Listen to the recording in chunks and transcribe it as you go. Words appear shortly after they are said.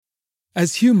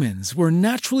As humans, we're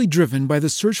naturally driven by the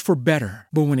search for better.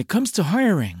 But when it comes to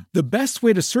hiring, the best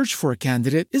way to search for a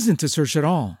candidate isn't to search at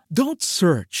all. Don't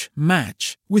search,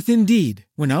 match with Indeed.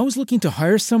 When I was looking to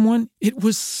hire someone, it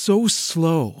was so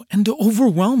slow and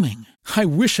overwhelming. I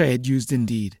wish I had used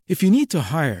Indeed. If you need to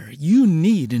hire, you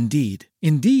need Indeed.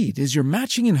 Indeed is your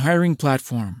matching and hiring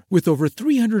platform with over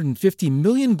 350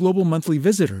 million global monthly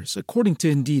visitors, according to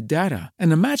Indeed data,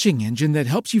 and a matching engine that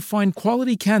helps you find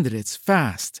quality candidates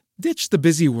fast. Ditch the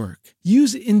busy work.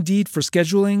 Use Indeed for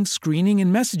scheduling, screening,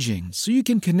 and messaging so you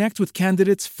can connect with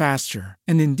candidates faster.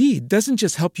 And Indeed doesn't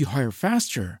just help you hire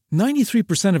faster.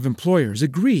 93% of employers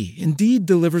agree Indeed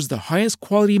delivers the highest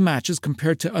quality matches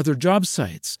compared to other job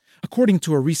sites, according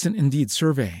to a recent Indeed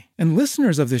survey. And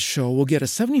listeners of this show will get a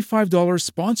 $75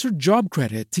 sponsored job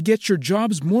credit to get your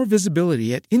jobs more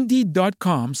visibility at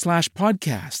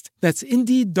Indeed.com/podcast. That's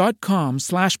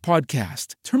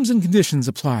Indeed.com/podcast. Terms and conditions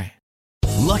apply.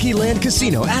 Lucky Land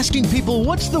Casino, asking people,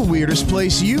 what's the weirdest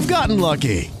place you've gotten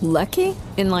lucky? Lucky?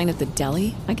 In line at the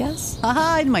deli, I guess?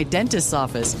 Aha, in my dentist's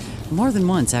office. More than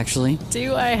once, actually.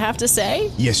 Do I have to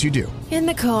say? Yes, you do. In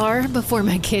the car before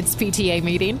my kids' PTA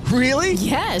meeting. Really?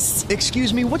 Yes.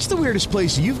 Excuse me, what's the weirdest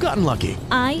place you've gotten lucky?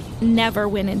 I never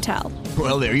win and tell.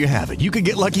 Well, there you have it. You can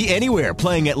get lucky anywhere,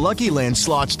 playing at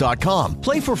LuckyLandSlots.com.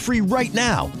 Play for free right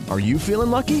now. Are you feeling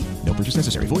lucky? No purchase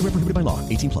necessary. Void where prohibited by law.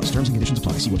 18 plus. Terms and conditions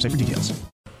apply. See website for details.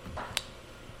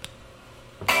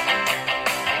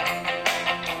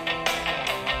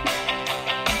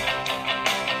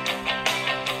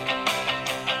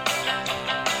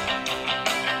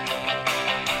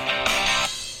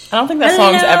 I don't think that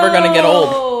song's ever going to get old.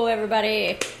 Hello,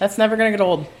 everybody. That's never going to get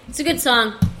old. It's a good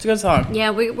song. It's a good song. Yeah,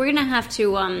 we're going to have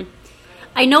to...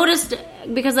 I noticed,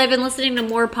 because I've been listening to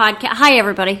more podcasts... Hi,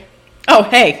 everybody. Oh,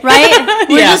 hey. Right?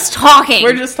 We're just talking.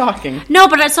 We're just talking. No,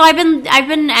 but so I've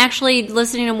been actually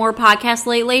listening to more podcasts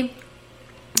lately,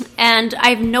 and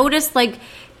I've noticed, like,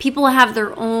 people have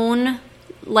their own,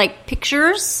 like,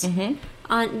 pictures. Mm-hmm.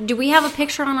 Do we have a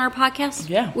picture on our podcast?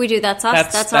 Yeah. We do. That's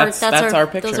us. That's our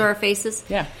picture. Those are our faces.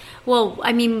 Yeah. Well,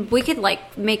 I mean, we could,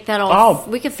 like, make that all...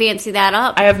 We could fancy that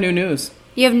up. I have new news.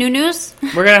 You have new news?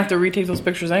 We're going to have to retake those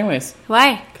pictures anyways.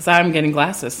 Why? Because I'm getting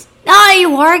glasses. Oh,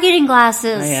 you are getting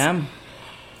glasses. I am.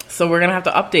 So we're going to have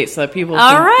to update so that people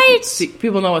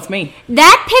people know it's me.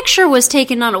 That picture was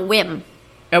taken on a whim.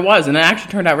 It was, and it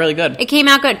actually turned out really good. It came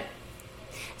out good.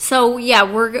 So, yeah,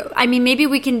 maybe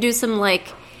we can do some,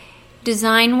 like,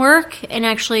 design work and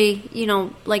actually,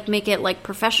 like, make it, like,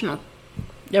 professional.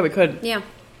 Yeah, we could. Yeah.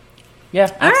 Yeah,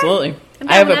 absolutely. Right.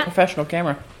 I have a professional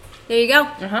camera. There you go.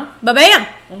 Uh-huh. Ba-bam.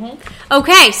 Mm-hmm.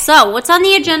 Okay, so what's on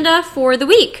the agenda for the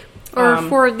week? Or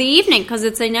for the evening, because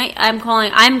it's a night. I'm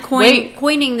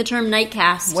coining the term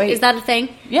nightcast. Wait. Is that a thing?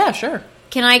 Yeah, sure.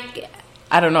 Can I?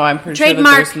 I don't know. I'm pretty sure that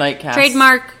there's nightcast.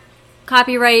 Trademark,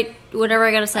 copyright, whatever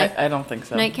I gotta say. I don't think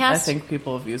so. Nightcast? I think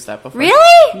people have used that before.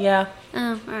 Really? Yeah.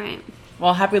 Oh, all right.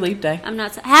 Well, happy Leap Day.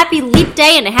 Happy Leap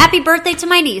Day and a happy birthday to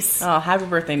my niece. Oh, happy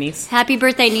birthday, niece. Happy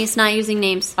birthday, niece. Not using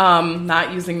names.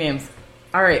 Not using names.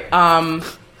 All right. I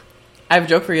have a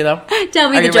joke for you though. Tell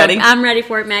me the joke. Ready? I'm ready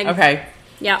for it, Meg. Okay.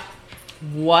 Yeah.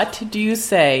 What do you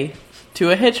say to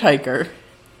a hitchhiker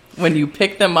when you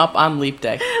pick them up on Leap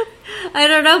Day? I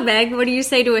don't know, Meg. What do you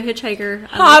say to a hitchhiker?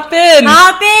 Hop in.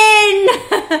 Hop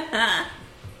in.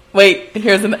 Wait.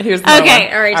 Here's another one.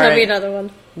 Okay. All right. Tell me another one.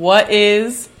 What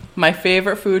is my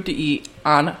favorite food to eat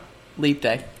on Leap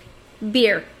Day?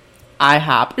 Beer.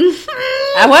 IHOP.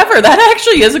 However, that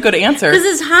actually is a good answer. Because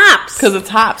it's hops. Because it's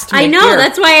hops. I know. Beer.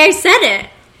 That's why I said it.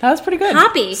 That was pretty good.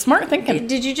 Hoppy. Smart thinking.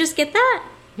 Did you just get that?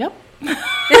 Yep.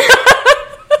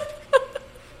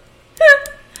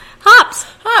 Hops.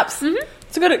 Mm-hmm.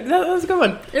 That was a good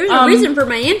one. There's a reason for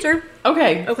my answer.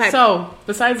 Okay. So,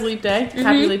 besides Leap Day,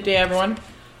 happy Leap Day, everyone.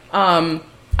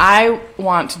 I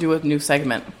want to do a new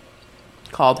segment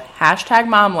called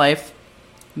 #MomLife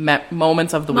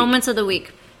Moments of the Week. Moments of the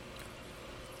Week.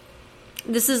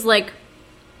 This is like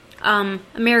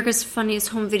America's Funniest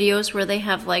Home Videos where they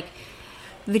have like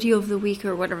video of the week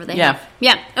or whatever they have.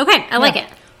 Yeah. Okay. I like it.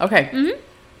 Okay. Mm-hmm.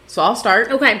 So I'll start.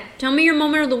 Okay. Tell me your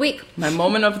moment of the week. My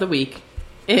moment of the week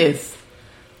is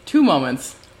 2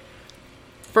 moments.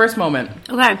 First moment.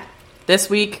 Okay. This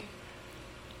week,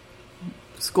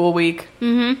 school week.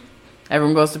 Mm-hmm.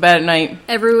 Everyone goes to bed at night.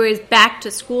 Everyone's back to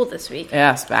school this week.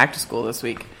 Yes, back to school this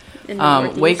week.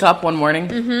 Wake up one morning.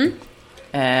 Mm-hmm.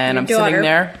 And I'm sitting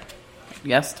there.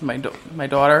 Yes, to my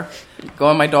daughter.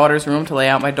 Go in my daughter's room to lay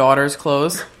out my daughter's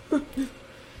clothes.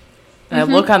 And I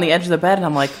look on the edge of the bed and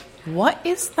I'm like, what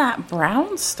is that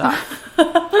brown stuff?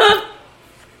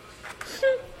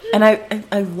 And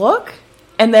I look,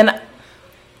 and then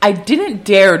I didn't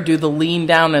dare do the lean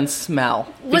down and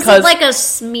smell. Was it like a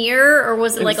smear or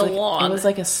was it like a log? It was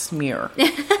like a smear.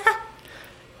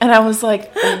 And I was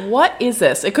like, what is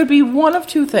this? It could be one of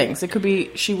two things. It could be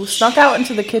she snuck out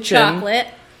into the kitchen. Chocolate.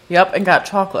 Yep, and got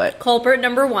chocolate. Culprit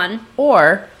number 1.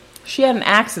 Or she had an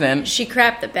accident. She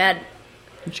crapped the bed.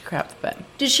 She crapped the bed.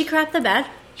 Did she crap the bed?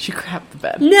 She crapped the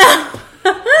bed. No.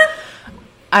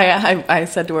 I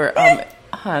said to her,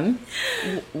 hun,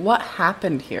 what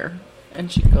happened here?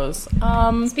 And she goes,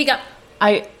 Speak up.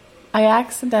 I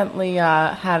accidentally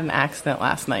had an accident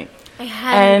last night. I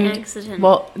had an accident.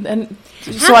 Well, and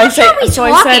so I said,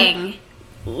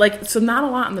 like, so not a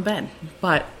lot in the bed,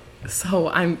 but so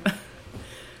I'm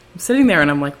sitting there and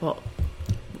I'm like, well,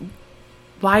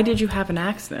 why did you have an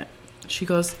accident? She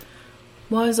goes,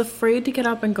 well, I was afraid to get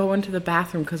up and go into the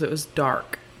bathroom because it was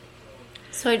dark.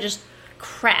 So I just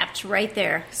crapped right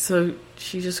there. So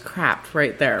she just crapped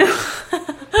right there.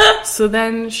 So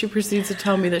then she proceeds to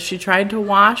tell me that she tried to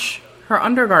wash her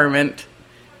undergarment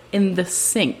in the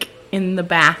sink in the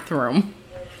bathroom.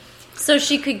 So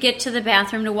she could get to the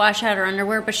bathroom to wash out her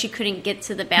underwear, but she couldn't get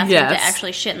to the bathroom to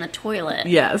actually shit in the toilet.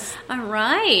 Yes. All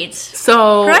right.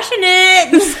 So crushing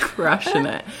it. Crushing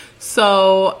it.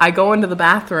 So I go into the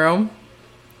bathroom,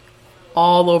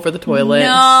 all over the toilet.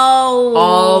 No.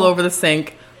 All over the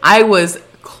sink. I was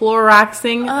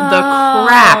Cloroxing the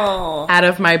crap out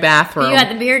of my bathroom. You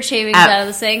had the beard shavings out of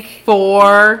the sink.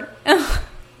 4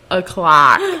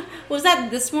 o'clock. Was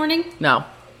that this morning? No.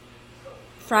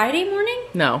 Friday morning?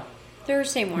 No.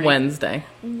 Thursday morning. Wednesday.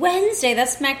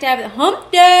 That's smack dab at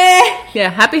hump day. Yeah,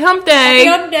 happy hump day. Happy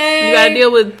hump day. You gotta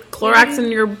deal with Clorox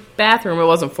in your bathroom. It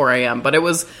wasn't 4 a.m., but it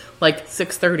was like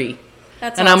 6:30.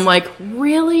 That's and awesome. I'm like,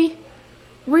 really?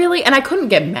 Really? And I couldn't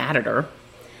get mad at her.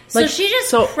 So she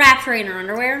just crapped her in her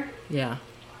underwear? Yeah.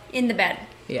 In the bed?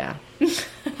 Yeah.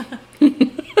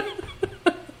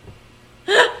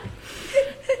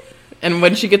 And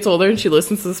when she gets older and she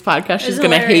listens to this podcast, she's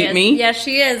going to hate me. Yes,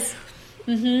 she is.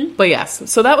 Mm-hmm. But yes,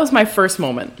 so that was my first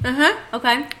moment.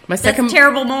 Okay. That's a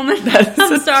terrible moment.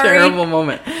 I'm sorry. Terrible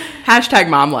moment. #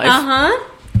 mom life.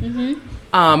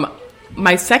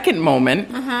 My second moment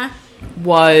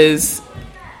was,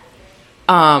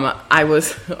 I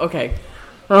was, okay.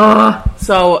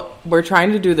 So we're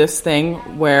trying to do this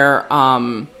thing where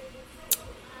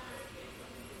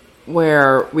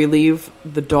we leave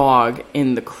the dog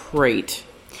in the crate.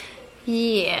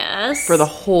 Yes. For the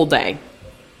whole day.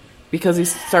 Because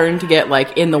he's starting to get,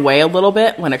 like, in the way a little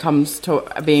bit when it comes to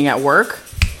being at work.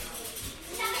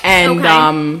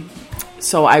 And,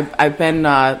 so I've been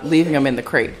leaving him in the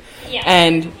crate. Yeah.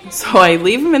 And so I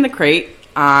leave him in the crate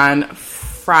on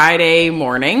Friday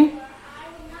morning.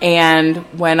 And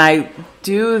when I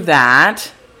do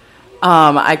that,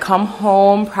 I come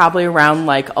home probably around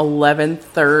like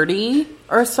 11:30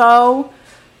 or so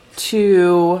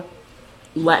to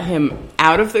let him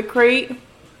out of the crate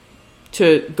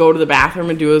to go to the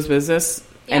bathroom and do his business.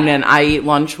 Yeah. And then I eat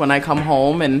lunch when I come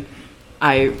home, and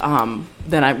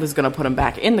then I was going to put him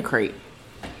back in the crate.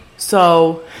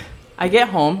 So I get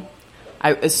home.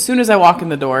 As soon as I walk in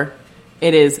the door,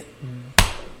 it is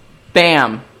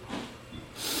bam.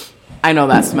 I know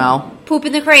that smell. Poop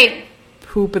in the crate.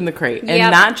 Poop in the crate.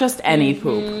 And not just any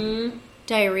poop.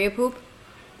 Diarrhea poop?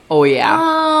 Oh, yeah.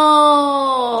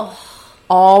 Oh.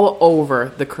 All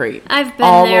over the crate. I've been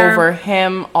all there. All over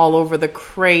him, all over the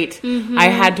crate. Mm-hmm. I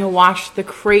had to wash the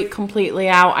crate completely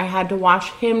out. I had to wash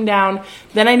him down.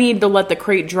 Then I needed to let the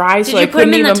crate dry. Did you put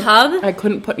him in the tub? I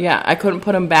couldn't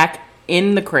put him back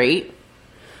in the crate.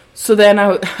 So then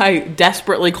I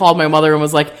desperately called my mother and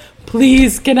was like,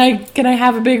 please, can I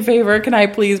have a big favor? Can I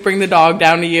please bring the dog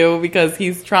down to you? Because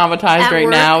he's traumatized right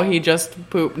now. He just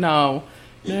pooped. No.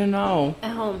 At home.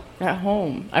 At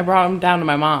home. I brought him down to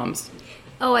my mom's.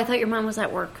 Oh, I thought your mom was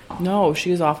at work. No,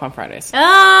 she's off on Fridays.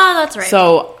 Oh, that's right.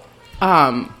 So,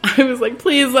 I was like,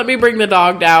 please let me bring the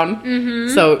dog down.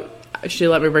 Mm-hmm. So, she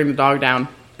let me bring the dog down.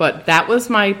 But that was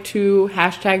my 2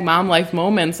 # mom life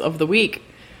moments of the week.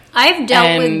 I've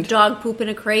dealt with dog poop in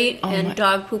a crate and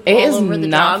dog poop all over the dog. It is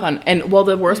not fun. And, well,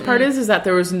 the worst part is that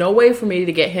there was no way for me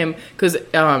to get him, because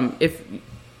if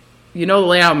you know the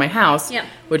layout of my house,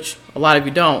 which a lot of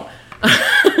you don't,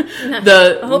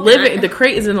 the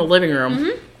crate is in the living room.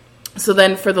 Mm-hmm. So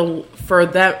then for the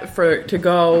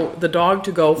dog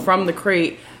to go from the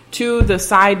crate to the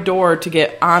side door to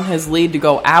get on his lead to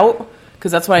go out,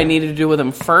 because that's what I needed to do with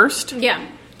him first. Yeah.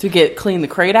 To clean the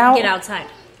crate out. Get outside.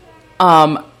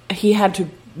 He had to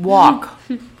walk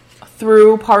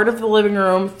through part of the living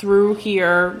room, through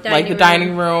here, the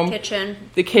dining room,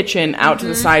 the kitchen, out to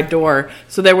the side door.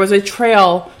 So there was a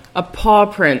trail of paw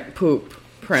prints.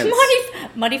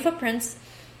 Muddy footprints.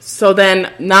 So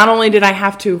then, not only did I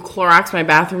have to Clorox my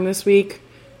bathroom this week,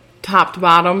 top to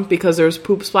bottom, because there was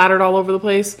poop splattered all over the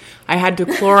place, I had to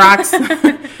Clorox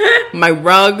my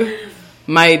rug,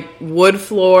 my wood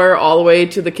floor, all the way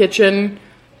to the kitchen,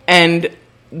 and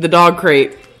the dog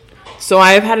crate. So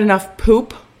I have had enough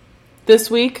poop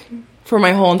this week for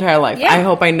my whole entire life. Yeah. I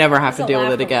hope I never have to deal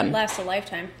with it again. Lasts a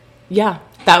lifetime. Yeah,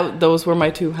 those were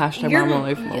my 2 hashtag mom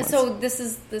life moments. So this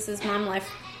is mom life.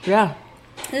 Yeah.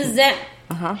 This is it.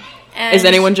 Is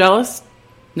anyone jealous?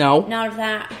 No. Not of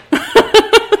that.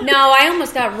 No, I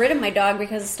almost got rid of my dog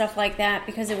because of stuff like that.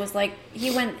 Because it was like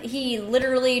he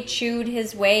literally chewed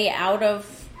his way out of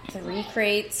 3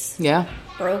 crates. Yeah.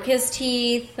 Broke his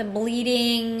teeth,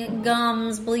 bleeding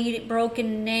gums,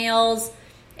 broken nails,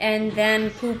 and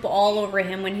then poop all over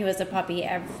him when he was a puppy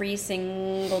every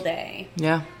single day.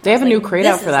 Yeah. They have a new crate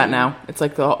out for that now. It's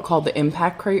like called the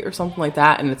Impact Crate or something like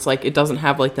that, and it's like it doesn't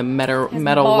have like the metal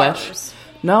mesh.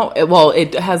 No,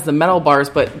 it has the metal bars,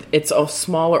 but it's a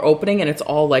smaller opening, and it's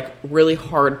all like really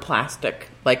hard plastic,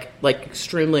 like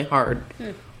extremely hard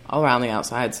all around the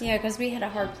outsides. Yeah, because we had a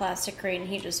hard plastic crate, and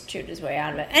he just chewed his way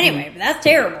out of it. Anyway, that's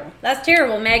terrible. That's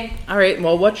terrible, Meg. All right,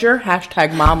 well, what's your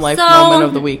hashtag mom life moment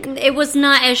of the week? It was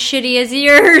not as shitty as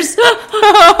yours.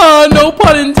 No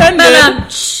pun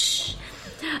intended.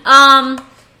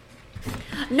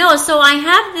 No, so I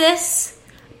have this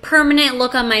permanent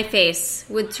look on my face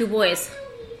with 2 boys.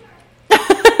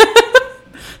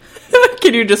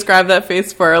 Can you describe that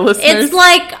face for our listeners? It's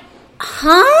like,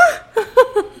 huh?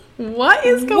 What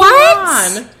is going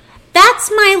on?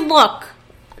 That's my look.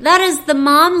 That is the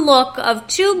mom look of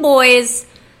 2 boys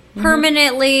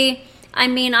permanently. I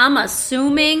mean, I'm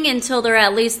assuming until they're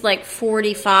at least like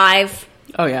 45.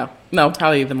 Oh, yeah. No,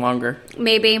 probably even longer.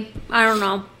 Maybe. I don't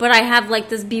know. But I have like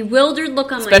this bewildered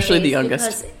look on my face. Especially the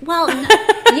youngest.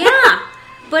 Yeah.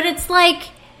 But it's like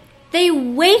they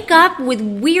wake up with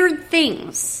weird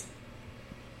things.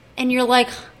 And you're like,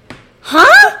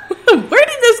 huh? Where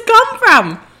did this come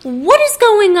from? What is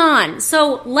going on?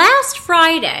 So last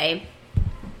Friday,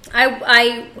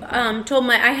 I told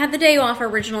I had the day off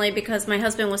originally because my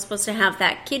husband was supposed to have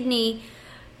that kidney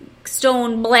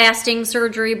stone blasting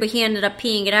surgery, but he ended up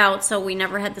peeing it out, so we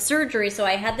never had the surgery. So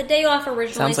I had the day off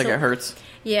originally. Sounds like it hurts.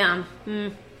 Yeah.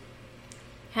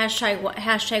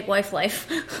 Hashtag wife life.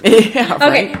 Yeah,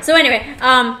 right. Okay, so anyway,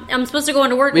 I'm supposed to go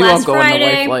into work last Friday. We won't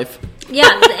go into wife life.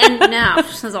 Yeah, and now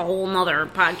this is a whole nother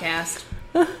podcast.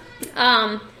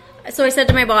 So I said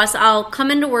to my boss, I'll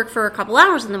come into work for a couple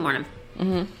hours in the morning.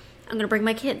 Mm-hmm. I'm going to bring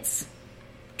my kids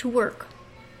to work.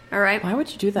 All right? Why would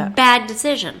you do that? Bad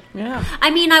decision. Yeah.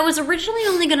 I mean, I was originally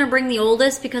only going to bring the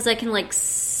oldest because I can, like,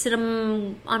 sit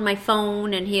him on my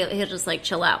phone and he'll just, like,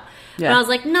 chill out. Yeah. But I was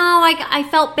like, no, I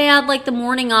felt bad, like, the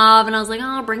morning of, and I was like, oh,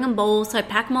 I'll bring them both. So I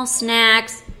pack them all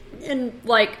snacks and,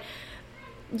 like,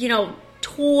 you know,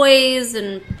 toys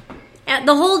and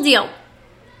the whole deal.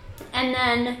 And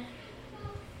then,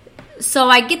 so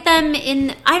I get them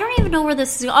in, I don't even know where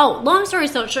this is. Oh, long story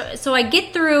short, so I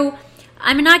get through,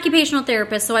 I'm an occupational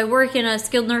therapist, so I work in a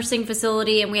skilled nursing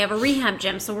facility and we have a rehab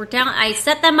gym. So I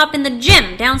set them up in the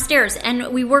gym downstairs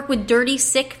and we work with dirty,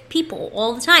 sick people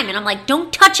all the time. And I'm like,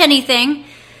 don't touch anything.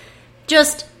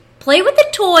 Just play with the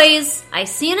toys. I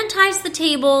sanitize the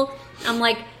table. I'm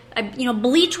like,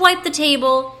 bleach wipe the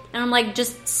table. And I'm like,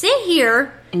 just sit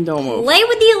here. Don't move. Play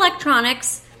with the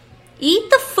electronics.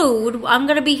 Eat the food. I'm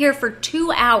going to be here for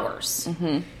 2 hours.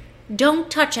 Mm-hmm.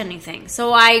 Don't touch anything.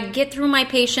 So I get through my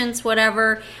patients,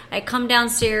 whatever. I come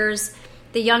downstairs.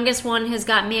 The youngest one has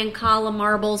got Mancala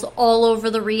marbles all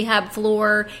over the rehab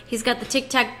floor. He's got the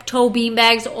tic-tac-toe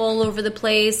beanbags all over the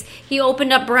place. He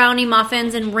opened up brownie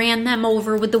muffins and ran them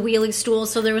over with the wheelie stool,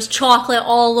 so there was chocolate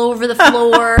all over the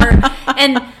floor.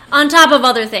 And on top of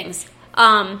other things.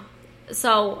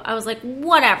 So I was like,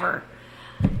 whatever.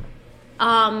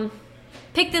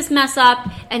 Pick this mess up,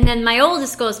 and then my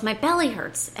oldest goes, my belly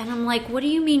hurts. And I'm like, what do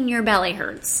you mean your belly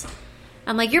hurts?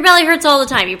 I'm like, your belly hurts all the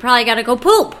time. You probably got to go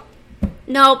poop.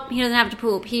 Nope, he doesn't have to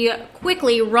poop. He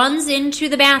quickly runs into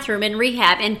the bathroom in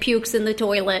rehab and pukes in the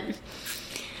toilet.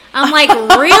 I'm like,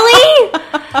 really?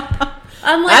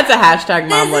 I'm like, that's a hashtag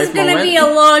mom life moment. This is going to be a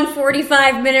long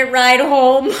 45-minute ride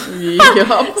home.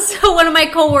 Yep. So one of my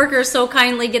coworkers so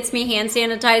kindly gets me hand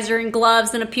sanitizer and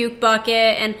gloves and a puke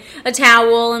bucket and a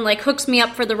towel and like hooks me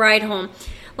up for the ride home.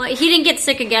 Well, he didn't get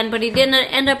sick again, but he didn't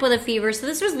end up with a fever. So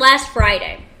this was last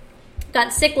Friday.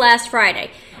 Got sick last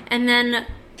Friday. And then,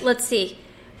 let's see,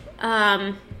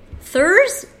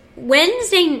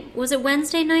 Wednesday, was it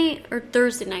Wednesday night or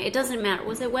Thursday night? It doesn't matter.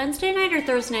 Was it Wednesday night or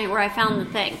Thursday night where I found the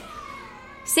thing?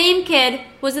 Same kid.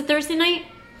 Was it Thursday night?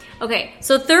 Okay,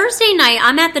 so Thursday night,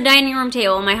 I'm at the dining room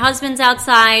table. My husband's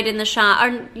outside in the shop. I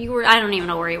don't even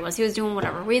know where he was. He was doing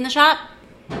whatever. Were you in the shop?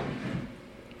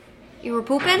 You were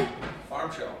pooping?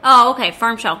 Farm show. Oh, okay,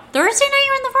 farm show. Thursday night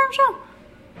you were in the farm show?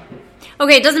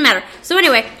 Okay, it doesn't matter. So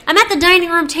anyway, I'm at the dining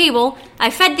room table.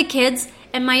 I fed the kids,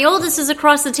 and my oldest is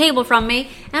across the table from me,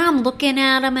 and I'm looking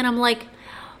at him, and I'm like,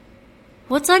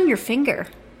 what's on your finger?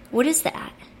 What is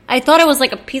that? I thought it was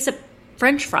like a piece of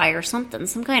French fry or something,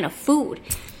 some kind of food.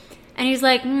 And he's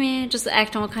like, just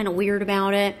acting all kind of weird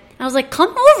about it. I was like,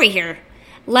 come over here.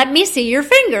 Let me see your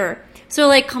finger. So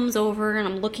like comes over, and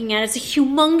I'm looking at it. It's a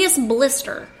humongous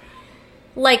blister.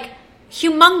 Like,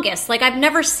 humongous. Like, I've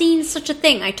never seen such a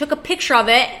thing. I took a picture of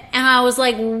it, and I was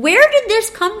like, where did this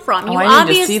come from? I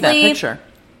need to see that picture.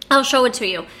 I'll show it to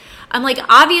you. I'm like,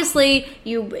 obviously,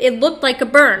 it looked like a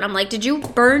burn. I'm like, did you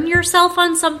burn yourself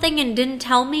on something and didn't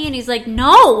tell me? And he's like,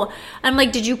 no. I'm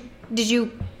like, did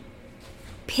you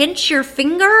pinch your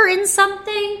finger in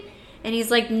something? And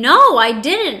he's like, no, I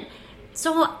didn't.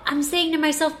 So I'm saying to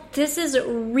myself, this is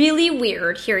really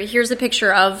weird. Here's a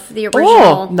picture of the original.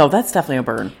 Oh, no, that's definitely a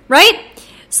burn. Right?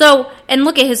 So, and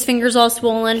look at his fingers all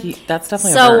swollen. That's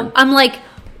definitely a burn. So I'm like,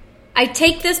 I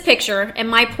take this picture, and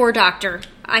my poor doctor,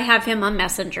 I have him on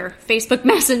Messenger, Facebook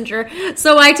Messenger.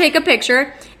 So I take a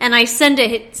picture, and I send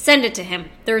it to him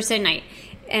Thursday night.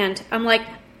 And I'm like,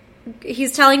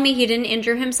 he's telling me he didn't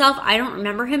injure himself. I don't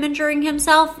remember him injuring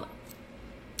himself.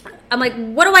 I'm like,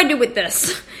 what do I do with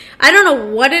this? I don't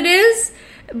know what it is,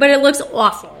 but it looks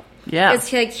awful. Yeah.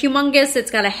 It's like humongous.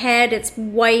 It's got a head. It's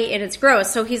white, and it's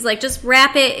gross. So he's like, just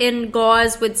wrap it in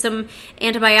gauze with some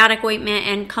antibiotic ointment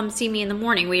and come see me in the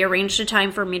morning. We arranged a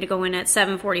time for me to go in at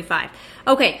 7:45.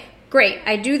 Okay, great.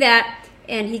 I do that,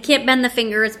 and he can't bend the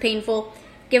finger. It's painful.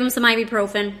 Give him some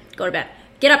ibuprofen. Go to bed.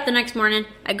 Get up the next morning.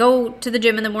 I go to the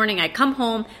gym in the morning. I come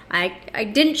home. I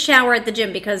didn't shower at the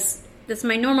gym because this is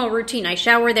my normal routine. I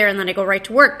shower there, and then I go right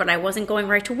to work, but I wasn't going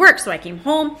right to work, so I came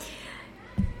home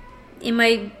in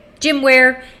my gym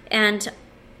wear, and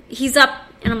he's up,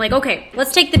 and I'm like, okay,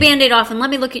 let's take the Band-Aid off, and let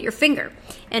me look at your finger.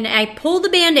 And I pull the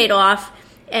Band-Aid off,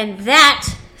 and that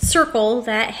circle,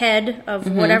 that head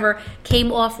of whatever,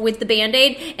 came off with the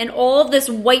Band-Aid, and all this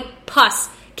white pus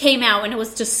came out, and it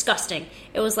was disgusting.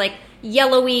 It was like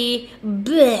yellowy,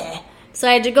 bleh. So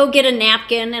I had to go get a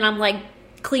napkin, and I'm like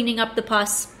cleaning up the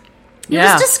pus. It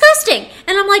was disgusting.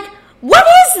 And I'm like, what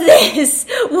is this?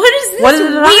 What is this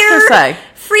weird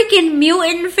freaking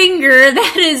mutant finger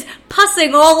that is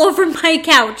pussing all over my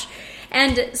couch?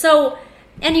 And so,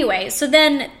 anyway, so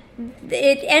then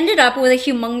it ended up with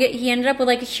he ended up with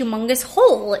like a humongous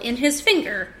hole in his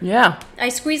finger. Yeah. I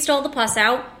squeezed all the pus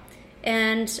out,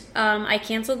 and I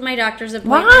canceled my doctor's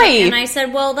appointment. Why? And I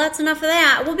said, well, that's enough of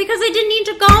that. Well, because I didn't need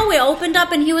to go. It opened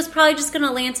up, and he was probably just going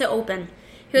to lance it open.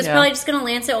 He was probably just going to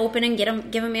lance it open and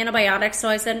give him antibiotics. So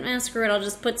I said, screw it. I'll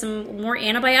just put some more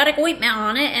antibiotic ointment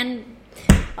on it, and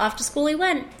off to school he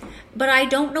went. But I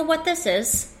don't know what this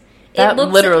is.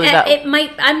 It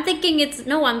might. I'm thinking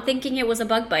it was a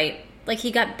bug bite. Like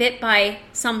he got bit by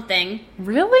something.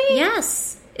 Really?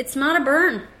 Yes. It's not a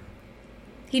burn.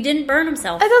 He didn't burn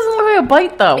himself. It doesn't look like a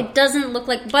bite, though. It doesn't look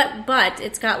like, but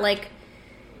it's got like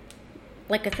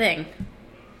a thing.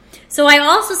 So I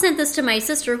also sent this to my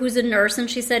sister, who's a nurse, and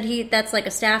she said that's like a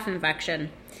staph infection.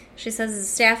 She says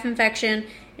it's a staph infection,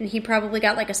 and he probably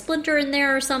got like a splinter in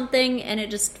there or something, and it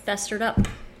just festered up.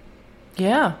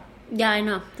 Yeah. Yeah, I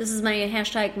know. This is my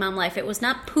hashtag mom life. It was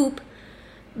not poop,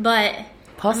 but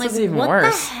pus I'm like, is even what worse.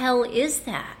 What the hell is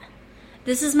that?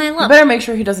 This is my luck. You better make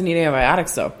sure he doesn't need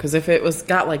antibiotics, though, because if it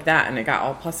got like that and it got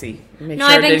all pussy, make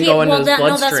sure it didn't go into his bloodstream.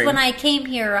 No, that's when I came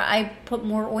here. I put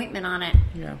more ointment on it.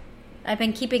 Yeah. I've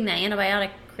been keeping that antibiotic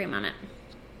cream on it.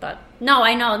 But, no,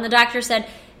 I know. And the doctor said,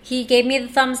 he gave me the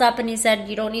thumbs up, and he said,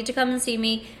 you don't need to come and see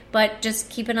me, but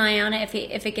just keep an eye on it.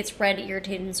 If it gets red,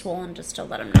 irritated, and swollen, just to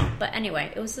let him know. But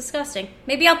anyway, it was disgusting.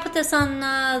 Maybe I'll put this on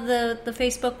the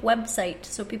Facebook website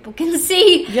so people can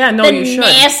see you should.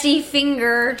 Nasty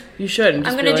finger. You should.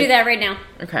 I'm going to do that right now.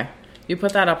 Okay. You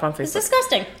put that up on Facebook. It's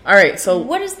disgusting. All right, so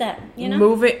what is that? You know,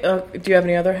 moving. Do you have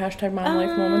any other hashtag mom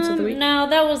life moments of the week? No,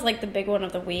 that was like the big one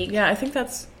of the week. Yeah, I think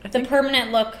that's the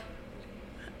permanent look.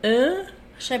 Should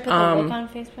I put the look on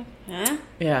Facebook? Huh?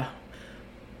 Yeah.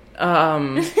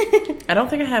 I don't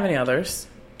think I have any others.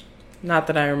 Not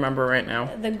that I remember right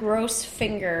now. The gross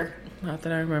finger. Not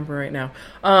that I remember right now.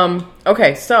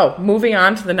 Okay, so moving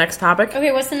on to the next topic.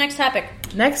 Okay, what's the next topic?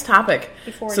 Next topic.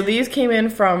 These came in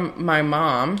from my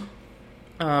mom.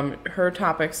 Her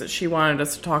topics that she wanted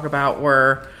us to talk about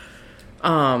were,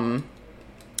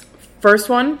 first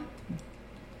one,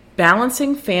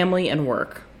 balancing family and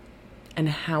work, and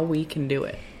how we can do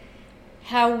it.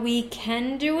 How we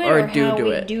can do it, or how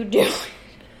we it? do it.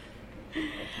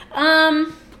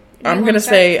 I'm gonna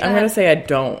say I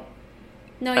don't.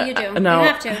 No, you do. No, you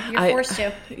have to. You're forced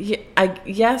to.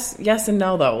 Yes and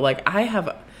no though. Like I have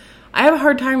a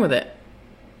hard time with it.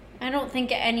 I don't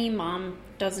think any mom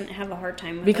doesn't have a hard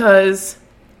time with it. Because,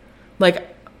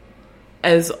 like,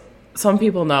 as some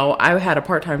people know, I had a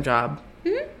part-time job.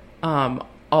 Mm-hmm.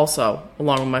 Also,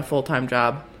 along with my full-time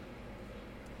job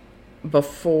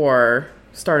before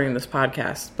starting this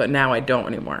podcast, but now I don't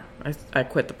anymore. I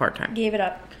quit the part-time. Gave it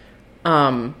up.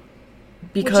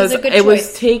 Because it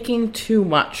was taking too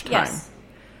much time.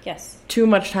 Yes. Too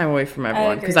much time away from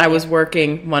everyone. Because I was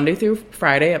working Monday through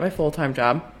Friday at my full-time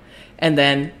job. And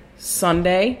then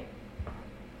Sunday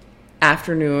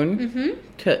afternoon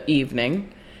to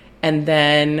evening. And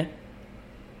then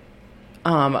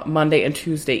Monday and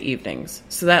Tuesday evenings.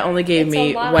 So that only gave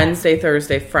me Wednesday,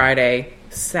 Thursday, Friday,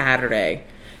 Saturday.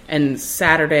 And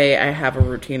Saturday, I have a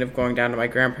routine of going down to my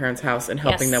grandparents' house and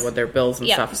helping them with their bills and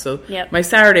stuff. So my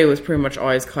Saturday was pretty much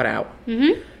always cut out.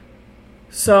 Mm-hmm.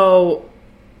 So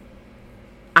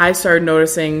I started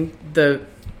noticing the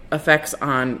effects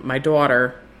on my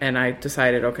daughter, and I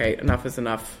decided, okay, enough is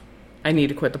enough. I need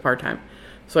to quit the part-time.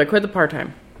 So I quit the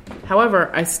part-time.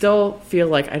 However, I still feel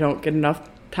like I don't get enough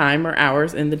time or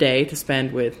hours in the day to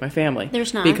spend with my family.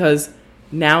 There's not. Because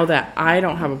now that I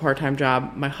don't have a part-time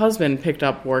job, my husband picked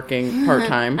up working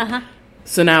part-time.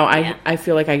 So now I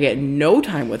feel like I get no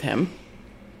time with him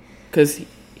because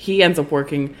he ends up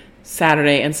working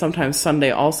Saturday and sometimes Sunday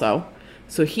also.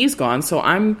 So he's gone. So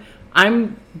I'm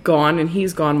gone and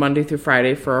he's gone Monday through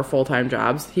Friday for our full-time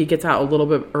jobs. He gets out a little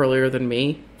bit earlier than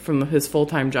me from his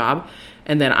full-time job.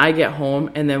 And then I get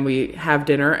home and then we have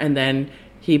dinner and then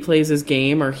he plays his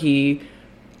game or he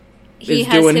is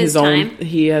doing his own.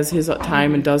 He has his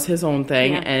time and does his own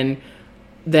thing, and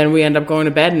then we end up going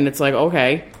to bed. And it's like,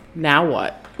 okay, now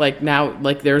what? Like now,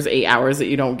 like there's 8 hours that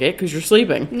you don't get because you're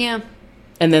sleeping. Yeah.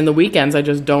 And then the weekends I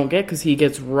just don't get because he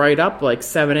gets right up like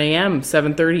 7 a.m.,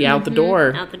 7:30 out the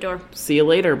door. Out the door. See you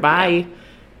later. Bye. Yeah.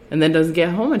 And then doesn't get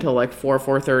home until like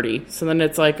 4:30. So then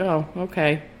it's like, oh,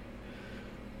 okay.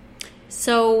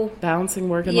 So balancing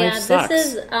work and life sucks.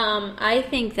 This is. I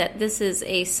think that this is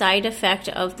a side effect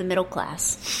of the middle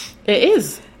class. It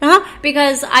is.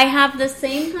 Because I have the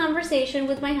same conversation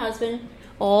with my husband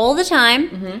all the time.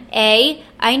 Mm-hmm.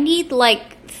 I need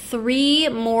like 3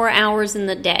 more hours in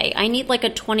the day. I need like a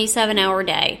 27-hour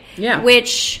day. Yeah.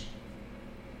 Which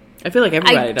I feel like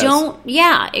everybody does.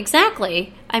 Yeah,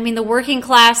 exactly. I mean, the working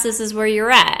class, this is where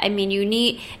you're at. I mean, you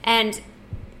need, and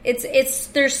it's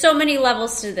there's so many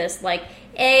levels to this. Like,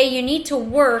 you need to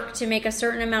work to make a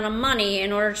certain amount of money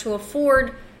in order to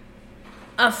afford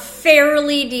a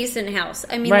fairly decent house.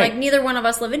 I mean, like, neither one of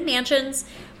us live in mansions.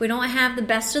 We don't have the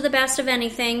best of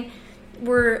anything.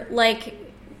 We're, like,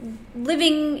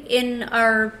 living in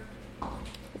our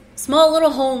small little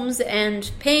homes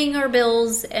and paying our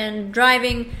bills and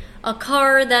driving a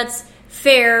car that's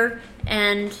fair,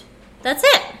 and that's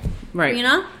it. Right. You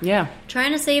know? Yeah.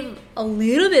 Trying to save a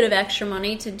little bit of extra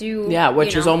money to do... Yeah,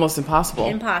 which is almost impossible.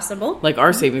 Impossible. Like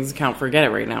our savings account, forget it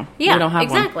right now. Yeah, we don't have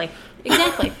exactly. one.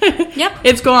 Exactly. Yep.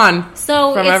 It's gone.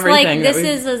 So from it's everything like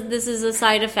this is a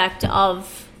side effect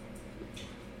of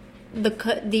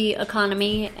the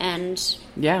economy and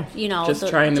just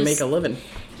trying to make a living.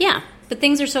 Yeah, but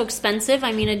things are so expensive.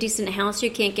 I mean, a decent house you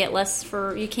can't get less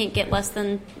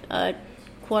than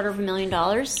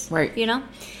 $250,000. Right. You know.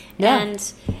 Yeah.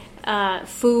 And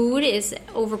food is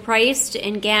overpriced,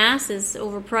 and gas is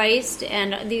overpriced,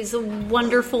 and these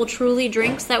wonderful Truly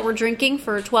drinks that we're drinking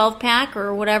for a 12-pack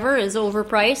or whatever is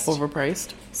overpriced.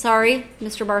 Overpriced. Sorry,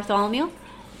 Mr. Bartholomew.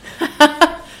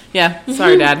 Yeah,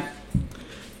 sorry, Dad.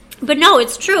 But no,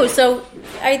 it's true. So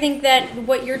I think that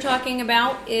what you're talking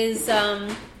about is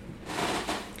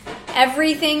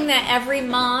everything that every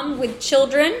mom with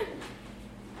children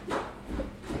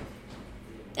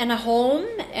and a home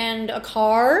and a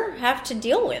car have to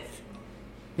deal with.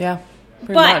 Yeah,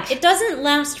 pretty much. But it doesn't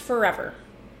last forever.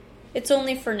 It's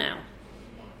only for now.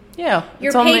 Yeah.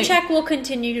 Your paycheck will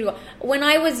continue to go. When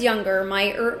I was younger,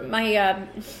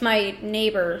 my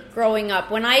neighbor growing up,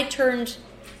 when I turned,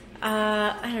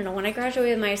 I don't know, when I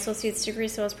graduated my associate's degree,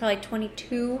 so I was probably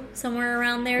 22, somewhere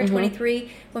around there,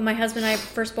 23, when my husband and I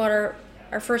first bought our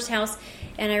first house,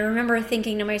 and I remember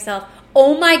thinking to myself,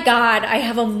 oh my God, I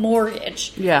have a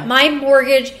mortgage. Yeah. My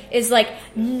mortgage is like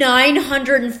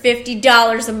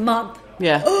 $950 a month.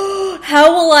 Yeah.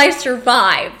 How will I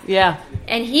survive? Yeah.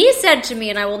 And he said to me,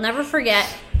 and I will never forget,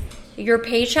 your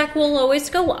paycheck will always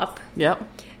go up. Yep.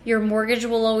 Your mortgage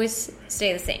will always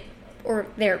stay the same, or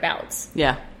thereabouts.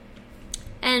 Yeah.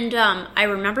 And I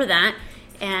remember that,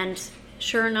 And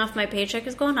sure enough, my paycheck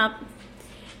is going up.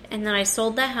 And then I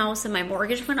sold that house and my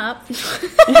mortgage went up.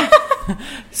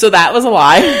 So that was a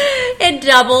lie. It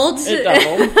doubled.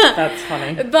 That's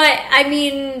funny. But, I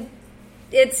mean,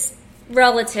 it's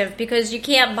relative because you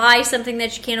can't buy something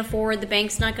that you can't afford. The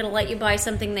bank's not going to let you buy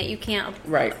something that you can't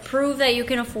prove that you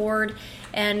can afford.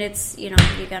 And it's, you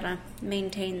got to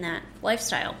maintain that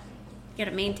lifestyle. You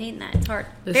got to maintain that. It's hard.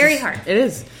 Very hard. It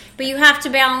is. But you have to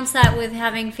balance that with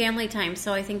having family time.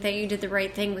 So I think that you did the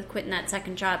right thing with quitting that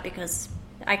second job because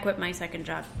I quit my second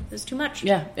job. It was too much.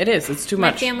 Yeah, it is. It's too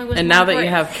much. Family was and more now that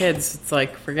important. you have kids, it's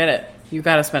like, forget it. You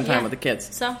got to spend time with the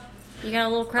kids. So you got a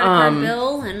little credit card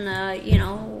bill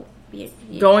and,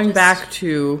 going back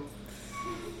to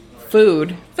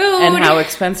food and how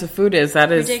expensive food is,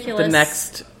 that is ridiculous. the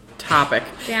next topic.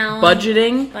 Down.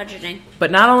 Budgeting.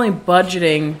 But not only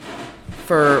budgeting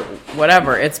for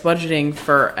whatever, it's budgeting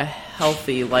for a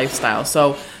healthy lifestyle.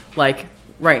 So, like,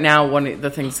 right now, one of the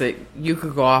things that you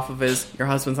could go off of is your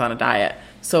husband's on a diet.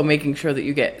 So making sure that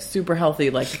you get super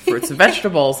healthy, like fruits and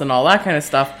vegetables and all that kind of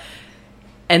stuff,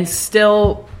 and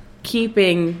still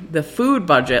keeping the food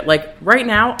budget. Like, right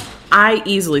now, I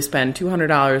easily spend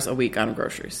 $200 a week on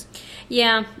groceries.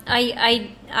 Yeah,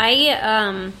 I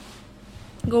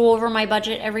go over my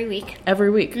budget every week.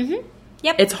 Every week. Mm-hmm.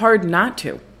 Yep. It's hard not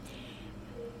to.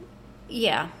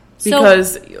 Yeah.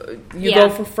 Because you go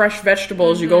for fresh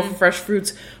vegetables, you go for fresh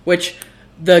fruits, which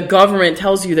the government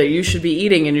tells you that you should be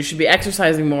eating and you should be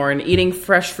exercising more and eating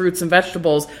fresh fruits and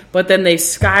vegetables, but then they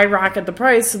skyrocket the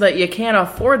price so that you can't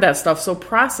afford that stuff. So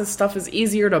processed stuff is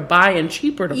easier to buy and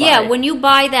cheaper to buy. Yeah, when you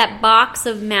buy that box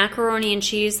of macaroni and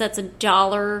cheese, that's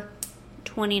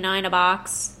 $1.29 a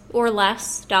box or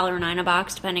less, $1.09 a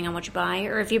box, depending on what you buy.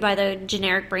 Or if you buy the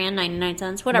generic brand, 99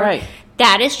 cents, whatever. Right.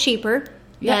 That is cheaper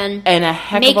than and a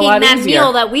heck of a lot making that easier.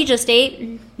 meal that we just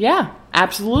ate. Yeah,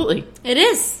 absolutely. It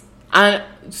is.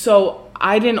 So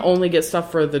I didn't only get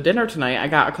stuff for the dinner tonight. I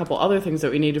got a couple other things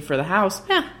that we needed for the house.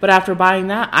 Yeah. But after buying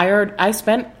that, I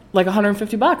spent like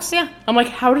 $150. Yeah. I'm like,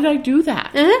 how did I do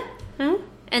that? And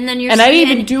then I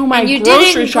didn't even do my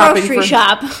grocery shopping.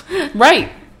 Shop.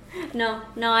 Right. No,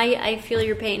 I feel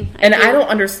your pain. I don't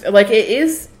understand. Like, it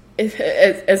is,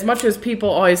 as much as people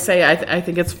always say, I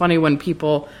think it's funny when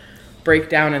people break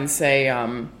down and say,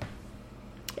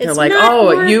 they're like,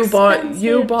 oh, you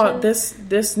bought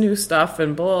this new stuff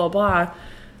and blah, blah, blah.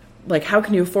 Like, how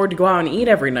can you afford to go out and eat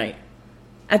every night?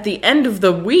 At the end of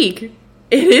the week,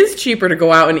 it is cheaper to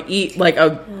go out and eat, like,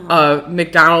 a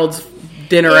McDonald's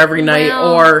dinner every night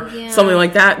or something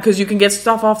like that, because you can get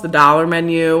stuff off the dollar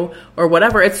menu or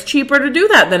whatever. It's cheaper to do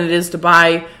that than it is to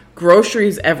buy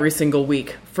groceries every single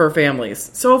week for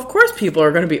families. So, of course, people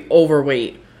are going to be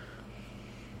overweight.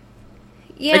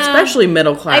 Yeah. Especially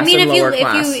middle class and lower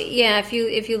class. If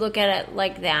you look at it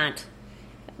like that,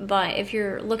 but if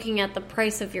you're looking at the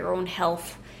price of your own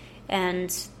health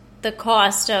and the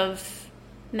cost of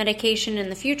medication in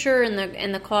the future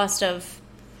and the cost of,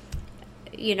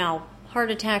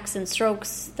 heart attacks and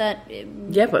strokes that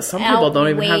but some people don't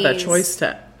even have that choice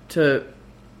to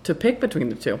pick between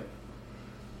the two.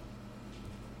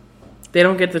 They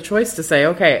don't get the choice to say,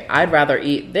 okay, I'd rather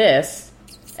eat this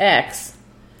X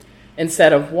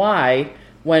instead of Y,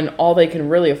 when all they can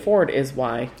really afford is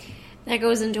Y. That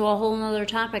goes into a whole other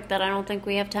topic that I don't think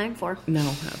we have time for.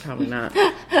 No, probably not.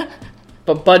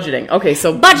 But budgeting. Okay,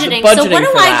 so budgeting. So what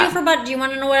do I do for budgeting? Do you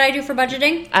want to know what I do for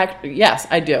budgeting? Yes,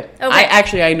 I do.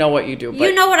 Okay. I know what you do. But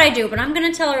you know what I do, but I'm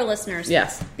going to tell our listeners.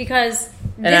 Yes. Because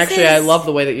I love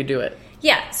the way that you do it.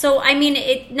 Yeah, so I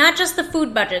mean, not just the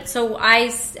food budget. So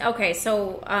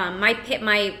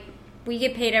we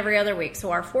get paid every other week. So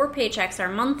our 4 paychecks,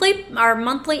 our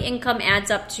monthly income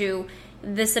adds up to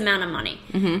this amount of money.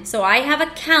 Mm-hmm. So I have a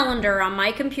calendar on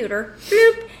my computer,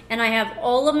 bloop, and I have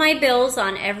all of my bills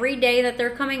on every day that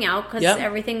they're coming out because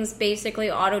everything's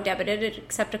basically auto-debited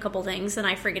except a couple things, and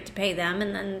I forget to pay them,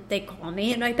 and then they call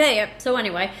me and I pay it. So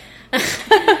anyway.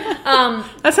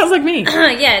 That sounds like me.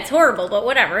 Yeah, it's horrible, but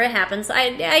whatever, it happens.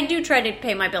 I do try to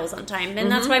pay my bills on time,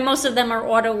 and that's why most of them are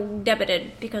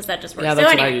auto-debited because that just works. Yeah, that's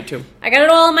so anyway, what I do too. I got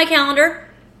it all on my calendar,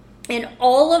 and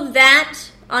all of that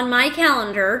on my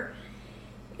calendar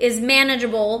is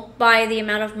manageable by the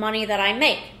amount of money that I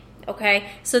make. Okay,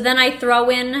 so then I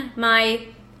throw in my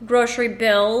grocery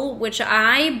bill, which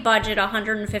I budget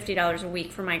 $150 a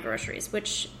week for my groceries,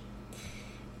 which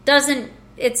doesn't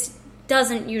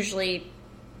usually,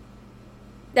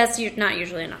 that's not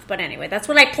usually enough, but anyway, that's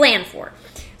what I plan for.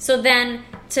 So then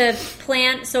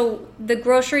so the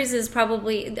groceries is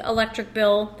probably the electric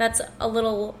bill, that's a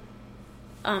little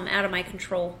out of my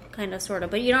control, kind of, sort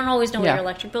of, but you don't always know what your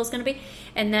electric bill is going to be.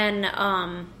 And then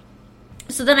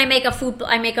So then I make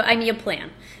a meal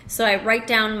plan. So I write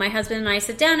down, my husband and I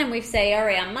sit down and we say, all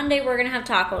right, on Monday we're going to have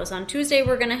tacos. On Tuesday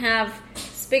we're going to have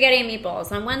spaghetti and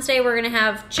meatballs. On Wednesday we're going to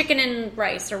have chicken and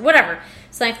rice or whatever.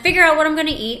 So I figure out what I'm going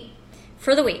to eat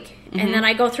for the week. Mm-hmm. And then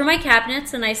I go through my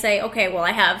cabinets and I say, okay, well,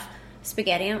 I have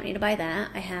spaghetti, I don't need to buy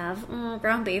that. I have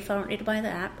ground beef, I don't need to buy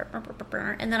that.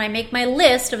 And then I make my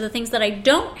list of the things that I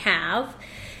don't have.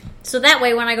 So that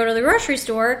way when I go to the grocery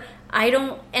store, I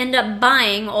don't end up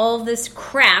buying all of this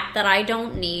crap that I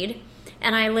don't need.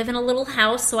 And I live in a little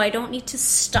house, so I don't need to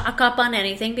stock up on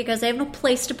anything because I have no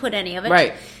place to put any of it.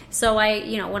 Right. So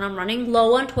when I'm running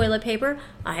low on toilet paper,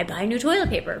 I buy new toilet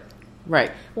paper.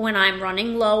 Right. When I'm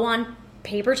running low on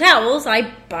paper towels,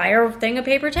 I buy a thing of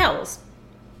paper towels.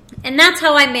 And that's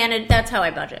how I manage. That's how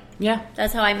I budget. Yeah,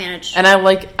 that's how I manage. And I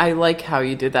like how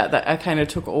you did that. That I kind of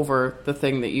took over the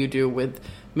thing that you do with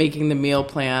making the meal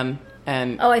plan.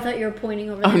 And I thought you were pointing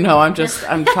over there. Oh no, I'm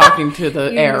talking to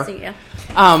the air.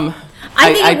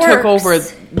 I took over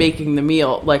making the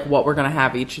meal, like what we're going to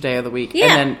have each day of the week, and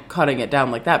then cutting it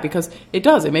down like that because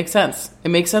it makes sense. It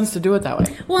makes sense to do it that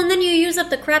way. Well, and then you use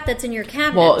up the crap that's in your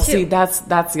cabinet. Well, too. see, that's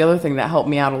the other thing that helped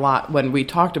me out a lot when we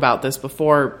talked about this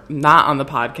before, not on the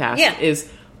podcast. Yeah.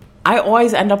 Is I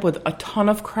always end up with a ton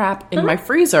of crap in my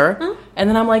freezer, and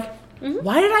then I'm like,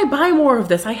 why did I buy more of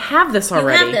this? I have this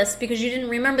already. You have this because you didn't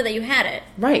remember that you had it.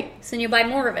 Right. So then you buy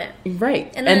more of it.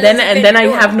 Right. And then I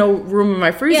have no room in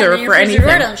my freezer for anything.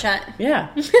 Door don't shut. Yeah.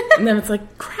 And then it's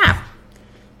like, crap.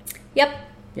 Yep.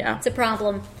 Yeah. It's a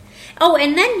problem. Oh,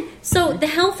 and then, so the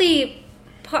healthy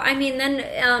part,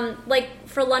 like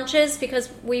for lunches,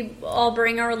 because we all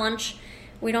bring our lunch,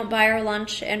 we don't buy our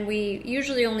lunch, and we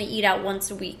usually only eat out once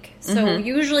a week. So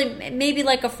usually, maybe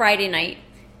like a Friday night,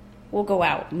 we'll go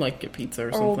out. Like get pizza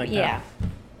or something like that. Yeah.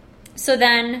 So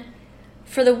then,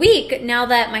 for the week, now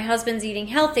that my husband's eating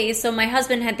healthy, so my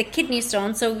husband had the kidney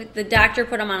stone, so the doctor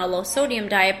put him on a low sodium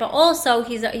diet, but also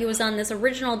he was on this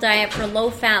original diet for low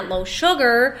fat, low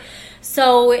sugar.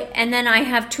 So, and then I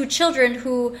have 2 children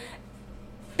who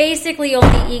basically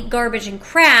only eat garbage and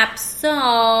crap,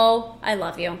 so I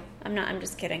love you. I'm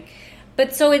just kidding.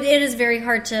 But so it is very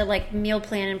hard to like meal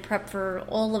plan and prep for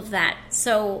all of that.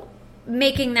 So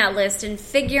making that list and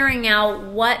figuring out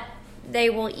what they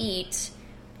will eat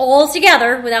all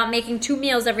together without making 2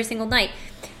 meals every single night.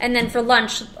 And then for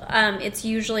lunch, it's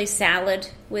usually salad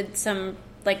with some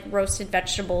like roasted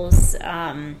vegetables,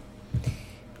 like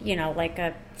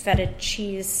a feta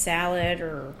cheese salad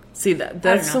or... See,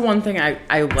 that's the one thing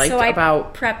I liked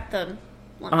about... prep the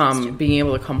lunches being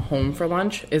able to come home for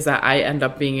lunch is that I end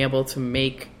up being able to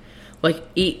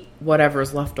eat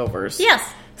whatever's leftovers. Yes.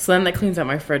 So then that cleans out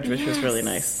my fridge, which is really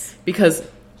nice. Because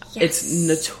it's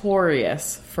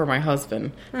notorious for my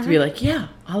husband to be like, yeah,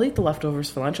 I'll eat the leftovers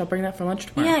for lunch. I'll bring that for lunch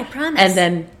tomorrow. Yeah, I promise. And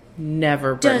then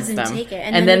never brings them. Doesn't take it.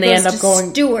 And then they end up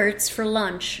going... Stewart's for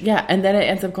lunch. Yeah, and then it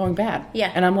ends up going bad.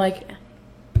 Yeah. And I'm like,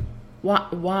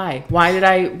 why? Why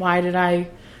did I...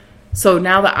 So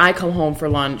now that I come home for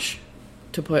lunch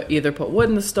to either put wood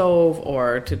in the stove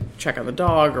or to check on the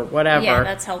dog or whatever... Yeah,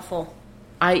 that's helpful.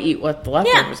 I eat what the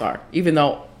leftovers are. Even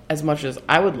though... As much as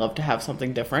I would love to have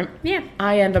something different,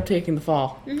 I end up taking the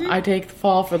fall. I take the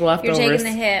fall for the leftovers. You're taking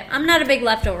the hit. I'm not a big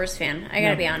leftovers fan. I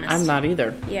gotta be honest. I'm not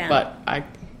either. Yeah,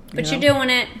 but you're doing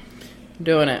it.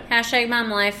 Doing it. Hashtag mom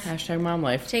life. Hashtag mom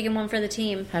life. Taking one for the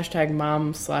team. Hashtag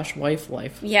mom/wife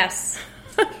life. Yes.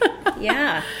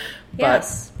 Yeah.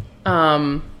 Yes.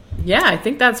 But, I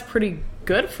think that's pretty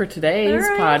good for today's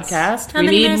podcast. We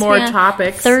need more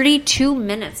topics. 32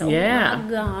 minutes. Oh my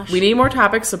gosh. We need more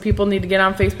topics, so people need to get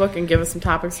on Facebook and give us some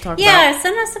topics to talk about. Yeah,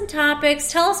 send us some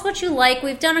topics. Tell us what you like.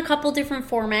 We've done a couple different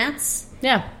formats.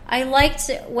 Yeah. I liked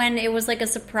when it was like a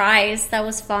surprise. That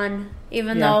was fun.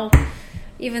 Even though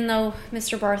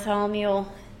Mr.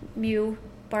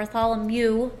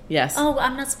 Bartholomew. Yes. Oh,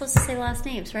 I'm not supposed to say last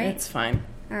names, right? It's fine.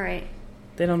 All right.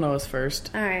 They don't know us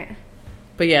first. All right.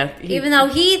 But yeah. Even though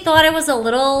he thought it was a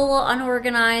little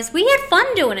unorganized, we had fun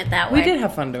doing it that way. We did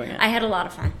have fun doing it. I had a lot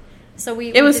of fun. So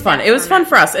it was fun. It was fun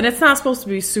for us. And it's not supposed to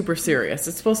be super serious.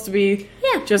 It's supposed to be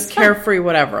just carefree,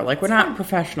 whatever. Like, we're not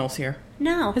professionals here.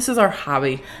 No. This is our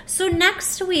hobby. So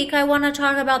next week, I want to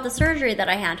talk about the surgery that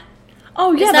I had.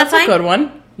 Oh, yeah, that's a good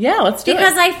one. Yeah, let's do it.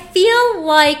 Because I feel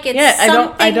like it's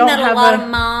something that a lot of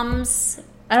moms...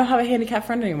 I don't have a handicapped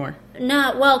friend anymore.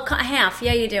 No, well, half.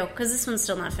 Yeah, you do. Because this one's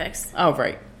still not fixed. Oh,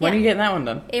 right. When are you getting that one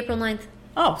done? April 9th.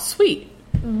 Oh, sweet.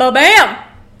 Ba-bam!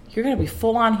 You're going to be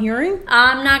full on hearing?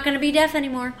 I'm not going to be deaf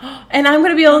anymore. And I'm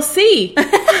going to be able to see.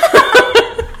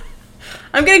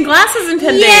 I'm getting glasses in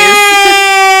 10 days.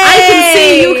 I can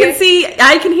see. You can see.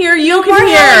 I can hear. You can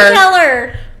hear. Helen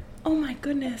Keller. Oh, my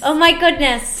goodness. Oh my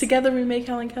goodness. Together we make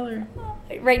Helen Keller.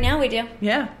 Right now we do.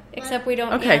 Yeah. Except we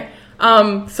don't. Okay.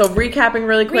 Yeah. So recapping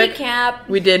really quick. Recap.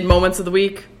 We did moments of the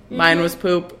week. Mine was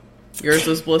poop. Yours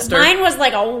was blister. Mine was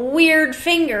like a weird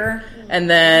finger. And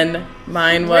then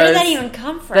mine was... Where did that even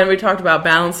come from? Then we talked about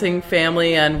balancing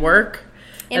family and work.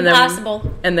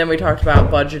 Impossible. And then we talked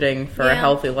about budgeting for a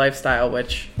healthy lifestyle,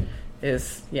 which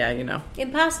is,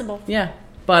 impossible. Yeah.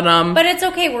 But it's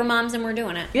okay. We're moms and we're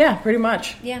doing it. Yeah, pretty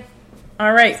much. Yeah.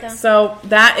 All right. So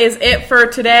that is it for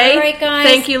today. All right, guys.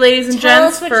 Thank you, ladies and Tell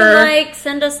gents, us what you like.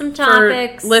 Send us some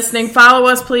topics. For listening. Follow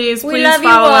us, please. We Please love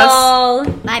follow you us. all.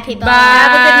 Bye, people. Bye.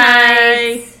 Have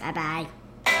a good night. Bye-bye.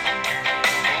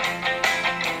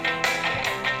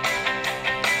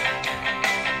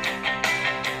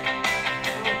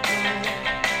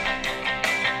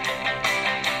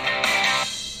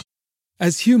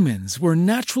 As humans, we're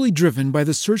naturally driven by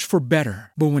the search for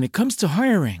better. But when it comes to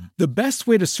hiring, the best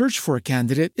way to search for a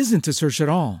candidate isn't to search at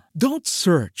all. Don't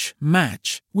search,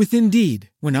 match with Indeed.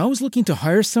 When I was looking to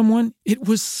hire someone, it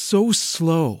was so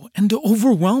slow and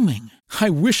overwhelming.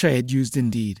 I wish I had used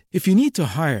Indeed. If you need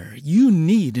to hire, you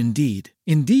need Indeed.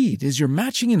 Indeed is your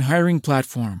matching and hiring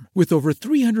platform with over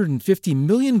 350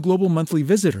 million global monthly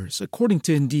visitors, according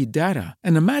to Indeed data,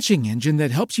 and a matching engine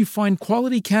that helps you find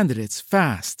quality candidates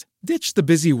fast. Ditch the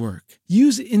busy work.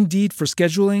 Use Indeed for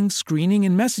scheduling, screening,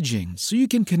 and messaging so you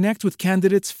can connect with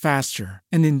candidates faster.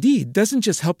 And Indeed doesn't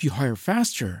just help you hire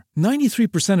faster.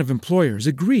 93% of employers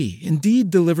agree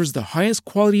Indeed delivers the highest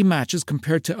quality matches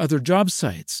compared to other job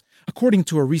sites, according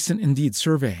to a recent Indeed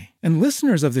survey. And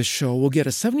listeners of this show will get a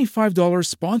 $75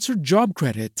 sponsored job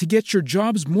credit to get your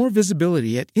jobs more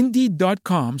visibility at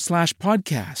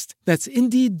Indeed.com/podcast. That's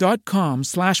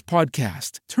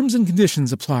Indeed.com/podcast. Terms and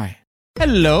conditions apply.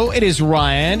 Hello, it is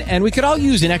Ryan, and we could all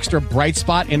use an extra bright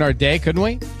spot in our day, couldn't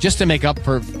we? Just to make up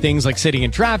for things like sitting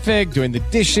in traffic, doing the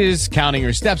dishes, counting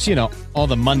your steps, all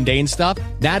the mundane stuff.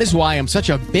 That is why I'm such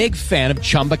a big fan of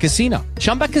Chumba Casino.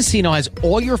 Chumba Casino has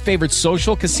all your favorite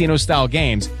social casino-style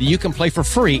games that you can play for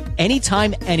free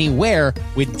anytime, anywhere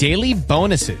with daily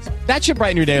bonuses. That should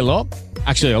brighten your day a little.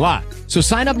 Actually, a lot. So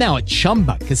sign up now at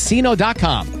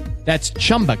ChumbaCasino.com. That's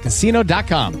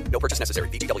ChumbaCasino.com. No purchase necessary.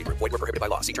 VGW Group. Void where prohibited by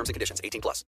law. See terms and conditions. 18+.